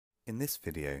In this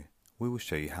video, we will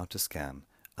show you how to scan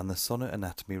and the sonnet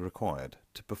anatomy required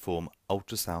to perform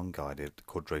ultrasound-guided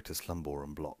Quadratus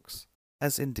Lumborum blocks.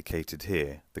 As indicated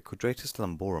here, the Quadratus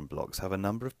Lumborum blocks have a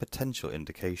number of potential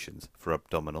indications for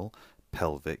abdominal,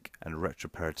 pelvic and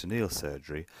retroperitoneal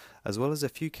surgery, as well as a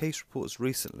few case reports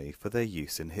recently for their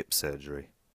use in hip surgery.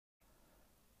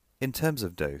 In terms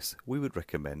of dose, we would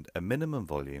recommend a minimum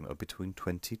volume of between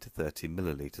 20 to 30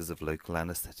 milliliters of local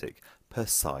anaesthetic per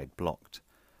side blocked.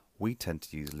 We tend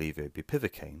to use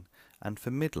levobupivacaine, and for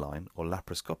midline or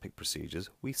laparoscopic procedures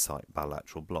we cite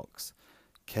bilateral blocks.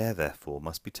 Care therefore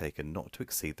must be taken not to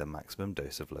exceed the maximum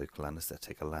dose of local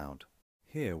anaesthetic allowed.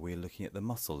 Here we are looking at the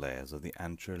muscle layers of the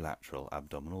anterolateral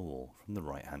abdominal wall from the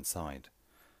right hand side.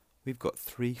 We've got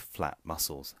three flat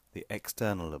muscles, the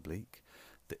external oblique,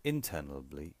 the internal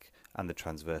oblique and the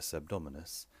transverse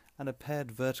abdominis, and a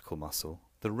paired vertical muscle,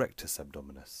 the rectus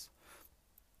abdominis.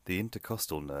 The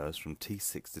intercostal nerves from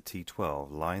T6 to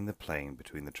T12 line the plane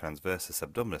between the transversus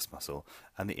abdominis muscle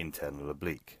and the internal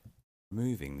oblique.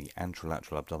 Removing the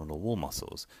anterolateral abdominal wall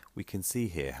muscles, we can see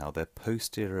here how their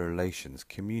posterior relations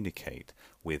communicate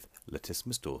with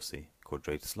latissimus dorsi,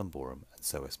 quadratus lumborum and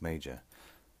psoas major.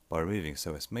 By removing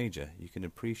psoas major, you can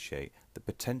appreciate the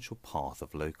potential path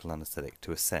of local anaesthetic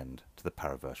to ascend to the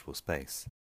paravertebral space.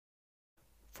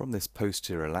 From this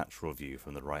posterior lateral view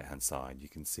from the right hand side, you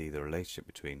can see the relationship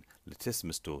between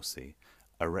latissimus dorsi,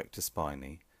 erector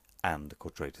spinae and the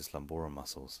quadratus lumborum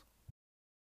muscles.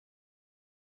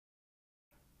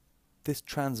 This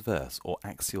transverse or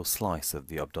axial slice of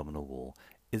the abdominal wall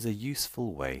is a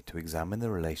useful way to examine the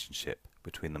relationship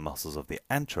between the muscles of the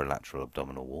anterolateral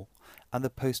abdominal wall and the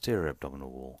posterior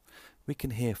abdominal wall. We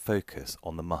can here focus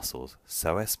on the muscles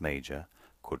psoas major,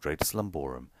 quadratus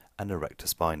lumborum and erector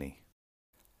spinae.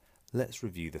 Let's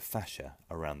review the fascia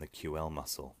around the QL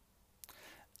muscle.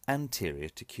 Anterior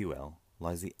to QL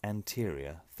lies the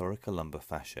anterior thoracolumbar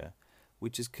fascia,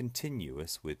 which is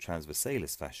continuous with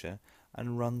transversalis fascia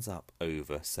and runs up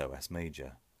over psoas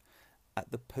major.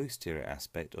 At the posterior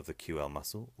aspect of the QL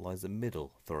muscle lies the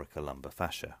middle thoracolumbar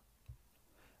fascia.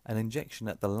 An injection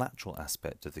at the lateral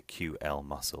aspect of the QL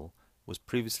muscle was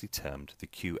previously termed the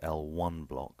QL1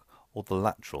 block or the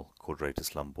lateral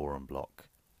quadratus lumborum block.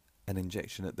 An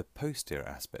injection at the posterior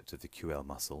aspect of the QL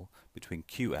muscle between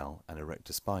QL and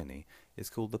erector spinae is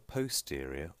called the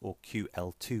posterior or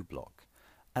QL2 block.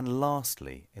 And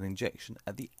lastly, an injection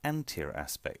at the anterior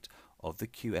aspect of the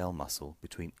QL muscle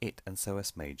between it and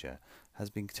psoas major has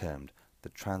been termed the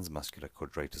transmuscular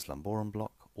quadratus lumborum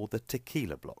block or the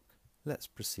Tequila block. Let's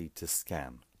proceed to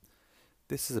scan.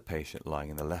 This is a patient lying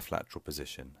in the left lateral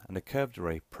position and a curved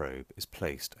array probe is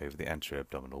placed over the anterior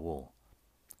abdominal wall.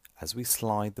 As we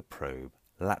slide the probe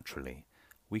laterally,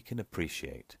 we can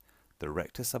appreciate the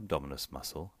rectus abdominis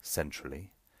muscle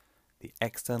centrally, the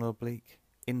external oblique,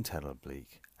 internal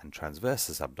oblique and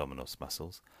transversus abdominis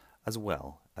muscles, as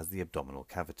well as the abdominal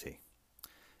cavity.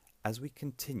 As we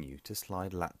continue to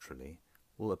slide laterally,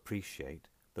 we'll appreciate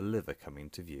the liver coming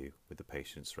into view with the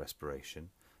patient's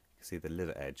respiration. You can see the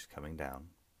liver edge coming down.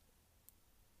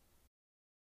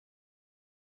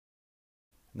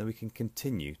 And then we can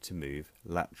continue to move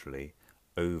laterally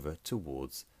over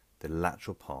towards the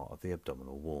lateral part of the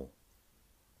abdominal wall.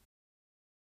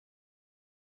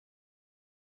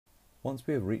 Once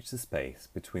we have reached the space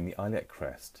between the iliac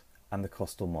crest and the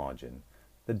costal margin,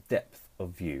 the depth of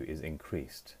view is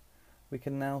increased. We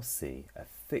can now see a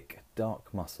thick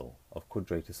dark muscle of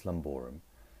quadratus lumborum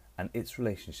and its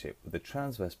relationship with the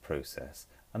transverse process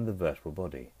and the vertebral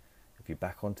body. If you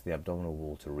back onto the abdominal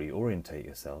wall to reorientate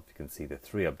yourself, you can see the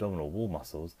three abdominal wall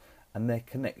muscles and their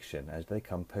connection as they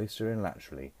come posterior and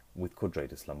laterally with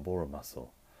quadratus lumborum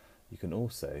muscle. You can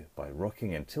also, by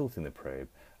rocking and tilting the probe,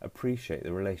 appreciate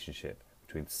the relationship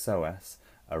between psoas,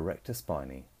 erector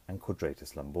spinae and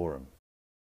quadratus lumborum.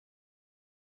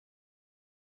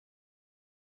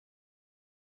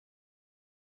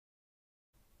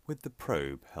 With the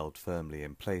probe held firmly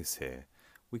in place here,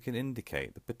 we can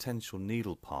indicate the potential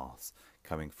needle paths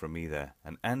coming from either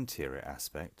an anterior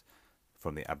aspect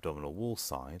from the abdominal wall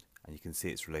side, and you can see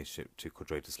its relationship to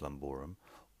quadratus lumborum,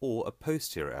 or a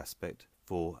posterior aspect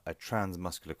for a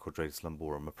transmuscular quadratus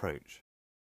lumborum approach.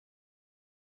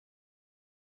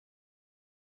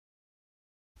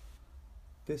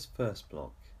 This first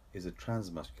block is a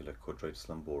transmuscular quadratus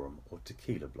lumborum or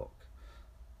Tequila block.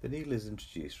 The needle is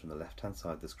introduced from the left hand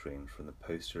side of the screen from the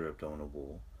posterior abdominal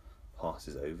wall,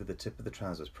 passes over the tip of the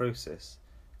transverse process,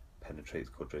 penetrates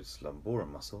quadratus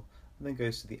lumborum muscle, and then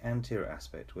goes to the anterior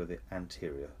aspect where the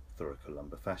anterior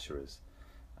thoracolumbar fascia is.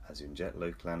 As you inject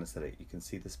local anaesthetic, you can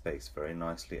see the space very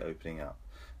nicely opening up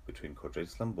between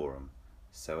quadratus lumborum,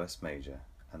 psoas major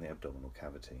and the abdominal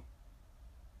cavity.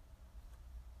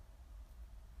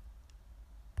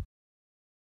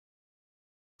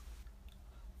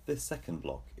 This second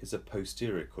block is a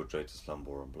posterior quadratus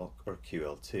lumborum block, or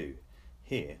QL2.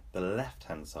 Here, the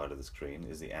left-hand side of the screen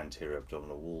is the anterior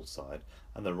abdominal wall side,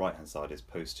 and the right-hand side is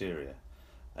posterior.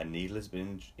 A needle has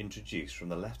been introduced from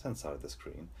the left-hand side of the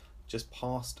screen, just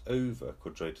passed over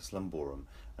quadratus lumborum,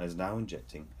 and is now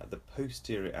injecting at the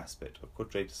posterior aspect of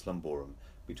quadratus lumborum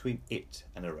between it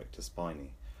and erector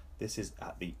spinae. This is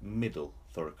at the middle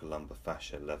thoracolumbar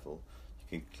fascia level.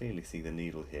 You can clearly see the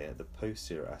needle here at the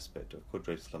posterior aspect of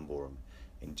quadratus lumborum,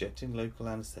 injecting local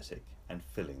anaesthetic and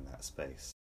filling that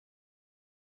space.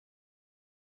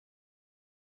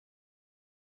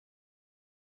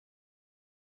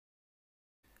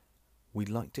 We'd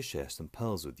like to share some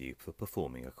pearls with you for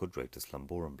performing a quadratus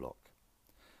lumborum block.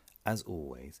 As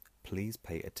always, please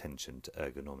pay attention to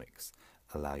ergonomics.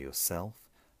 Allow yourself,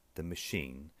 the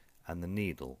machine, and the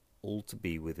needle all to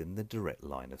be within the direct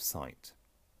line of sight.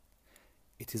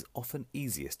 It is often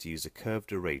easiest to use a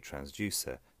curved array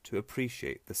transducer to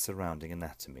appreciate the surrounding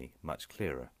anatomy much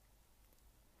clearer.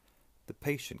 The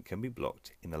patient can be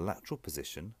blocked in the lateral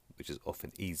position, which is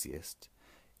often easiest,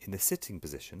 in the sitting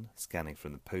position, scanning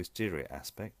from the posterior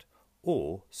aspect,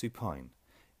 or supine.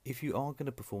 If you are going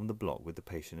to perform the block with the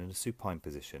patient in a supine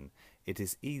position, it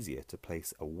is easier to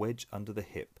place a wedge under the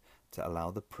hip to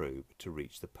allow the probe to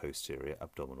reach the posterior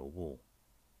abdominal wall.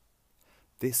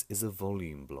 This is a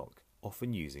volume block,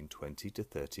 often using 20 to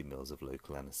 30 mL of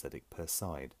local anaesthetic per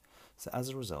side. So as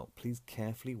a result, please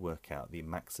carefully work out the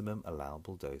maximum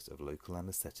allowable dose of local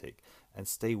anaesthetic and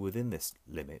stay within this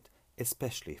limit,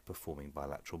 especially if performing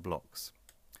bilateral blocks.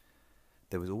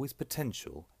 There is always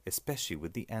potential, especially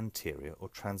with the anterior or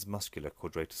transmuscular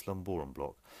quadratus lumborum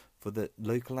block, for the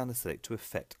local anaesthetic to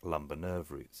affect lumbar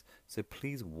nerve roots, so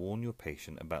please warn your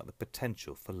patient about the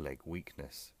potential for leg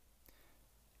weakness.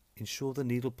 Ensure the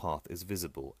needle path is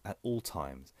visible at all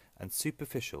times and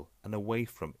superficial and away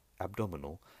from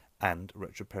abdominal and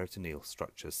retroperitoneal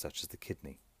structures such as the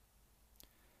kidney.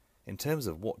 In terms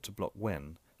of what to block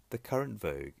when, the current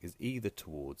vogue is either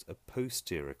towards a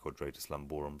posterior quadratus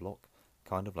lumborum block,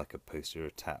 kind of like a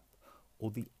posterior tap, or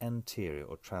the anterior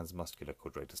or transmuscular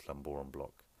quadratus lumborum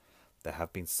block. There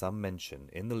have been some mention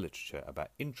in the literature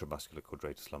about intramuscular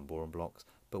quadratus lumborum blocks,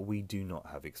 but we do not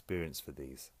have experience for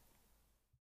these.